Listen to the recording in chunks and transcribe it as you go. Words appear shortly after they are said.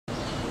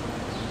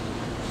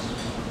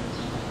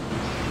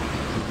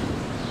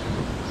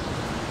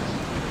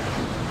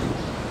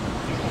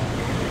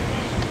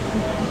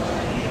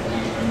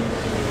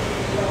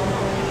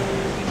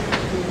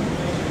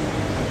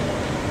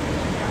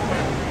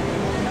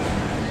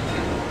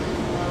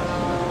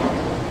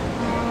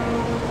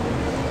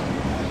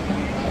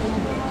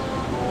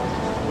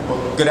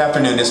good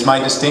afternoon. It's my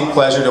distinct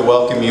pleasure to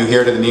welcome you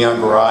here to the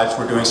Neon Garage.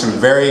 We're doing some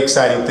very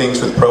exciting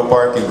things with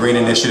Propark and green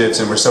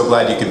initiatives, and we're so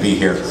glad you could be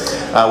here.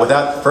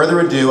 Without further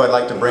ado, I'd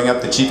like to bring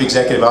up the Chief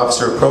Executive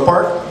Officer of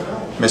Propark,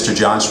 Mr.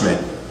 John Schmidt.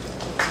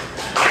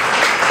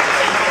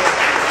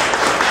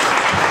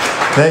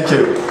 Thank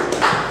you.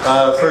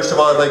 First of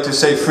all, I'd like to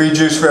say free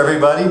juice for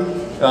everybody,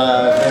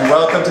 and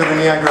welcome to the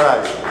Neon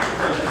Garage.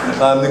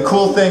 The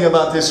cool thing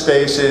about this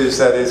space is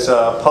that it's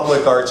a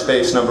public art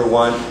space, number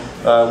one.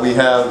 We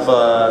have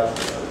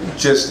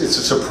it's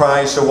a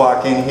surprise to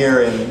walk in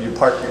here and you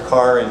park your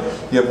car and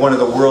you have one of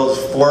the world's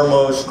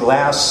foremost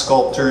glass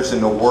sculptors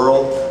in the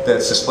world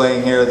that's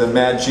displaying here, the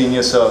mad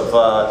genius of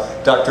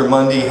Dr.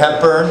 Mundy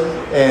Hepburn,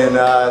 and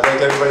I'd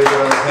like everybody to give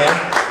him a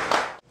hand.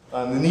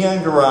 The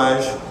Neon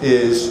Garage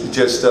is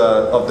just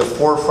of the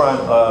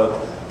forefront of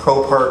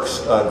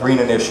Propark's green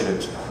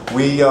initiatives.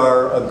 We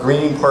are a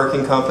green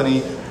parking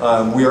company.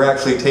 We are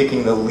actually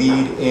taking the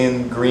lead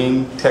in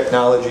green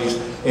technologies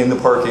in the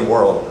parking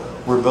world.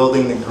 We're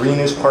building the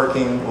greenest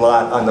parking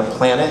lot on the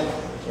planet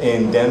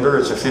in Denver.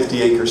 It's a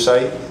 50-acre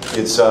site.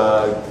 It's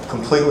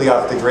completely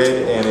off the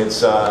grid, and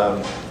it's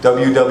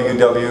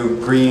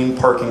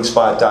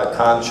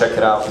www.greenparkingspot.com. Check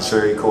it out. It's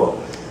very cool.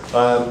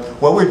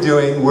 What we're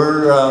doing,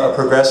 we're a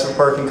progressive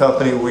parking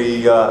company.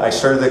 I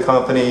started the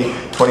company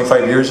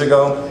 25 years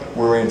ago.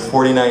 We're in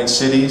 49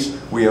 cities.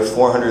 We have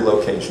 400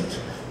 locations.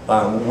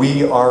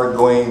 We are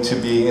going to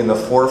be in the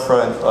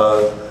forefront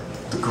of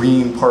the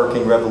green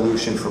parking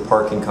revolution for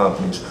parking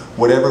companies.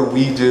 Whatever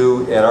we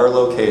do at our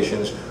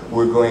locations,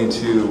 we're going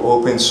to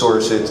open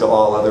source it to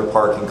all other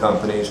parking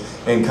companies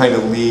and kind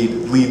of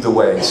lead the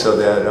way so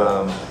that,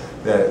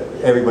 that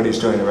everybody's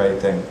doing the right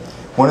thing.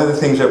 One of the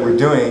things that we're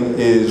doing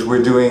is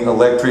we're doing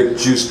electric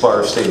juice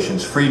bar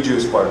stations, free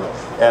juice bars,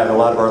 at a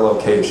lot of our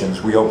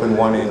locations. We opened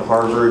one in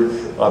Harvard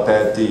up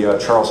at the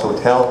Charles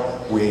Hotel.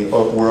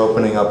 We're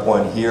opening up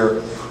one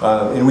here.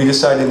 And we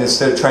decided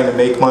instead of trying to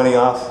make money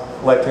off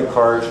electric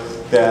cars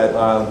that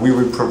we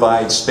would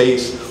provide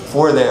space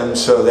for them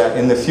so that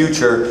in the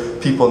future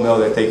people know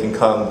that they can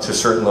come to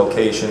certain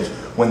locations.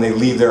 When they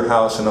leave their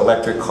house in an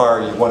electric car,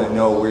 you want to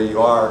know where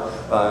you are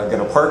going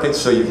to park it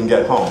so you can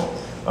get home.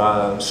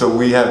 So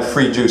we have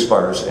free juice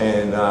bars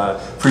and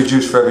free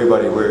juice for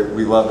everybody.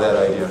 We love that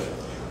idea.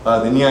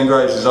 The Neon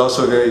Garage is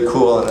also very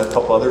cool on a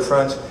couple other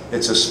fronts.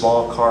 It's a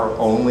small car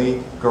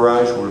only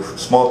garage. We're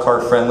small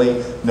car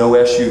friendly, no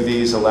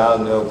SUVs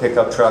allowed, no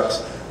pickup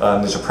trucks.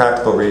 There's a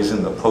practical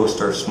reason, the posts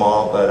are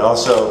small, but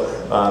also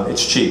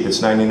it's cheap. It's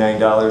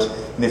 $99,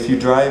 and if you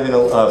drive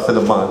for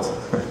the month,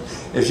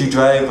 if you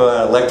drive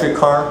an electric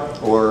car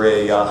or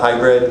a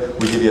hybrid,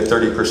 we give you a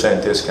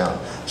 30% discount.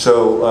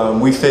 So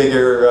we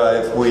figure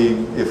if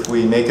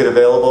we make it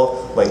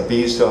available like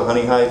bees to a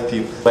honey hive,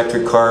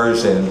 electric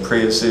cars and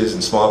Priuses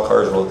and small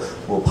cars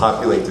will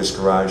populate this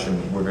garage,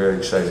 and we're very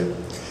excited.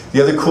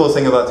 The other cool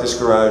thing about this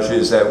garage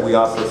is that we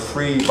offer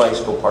free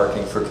bicycle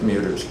parking for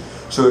commuters.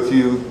 So if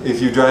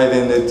you drive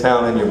into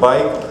town on your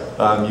bike,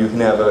 you can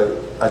have a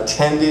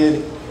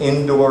attended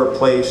indoor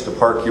place to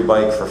park your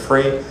bike for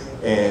free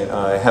and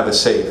have a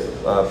safe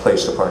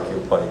place to park your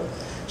bike.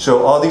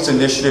 So all these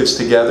initiatives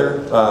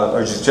together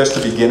are just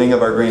the beginning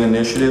of our green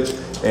initiatives,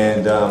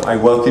 and I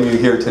welcome you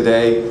here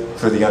today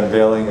for the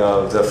unveiling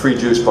of the free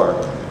juice bar.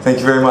 Thank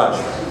you very much.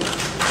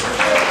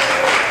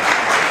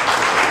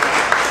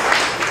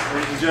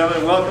 Ladies and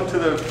gentlemen, welcome to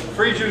the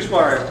free juice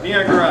bar,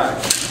 Neon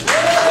Garage.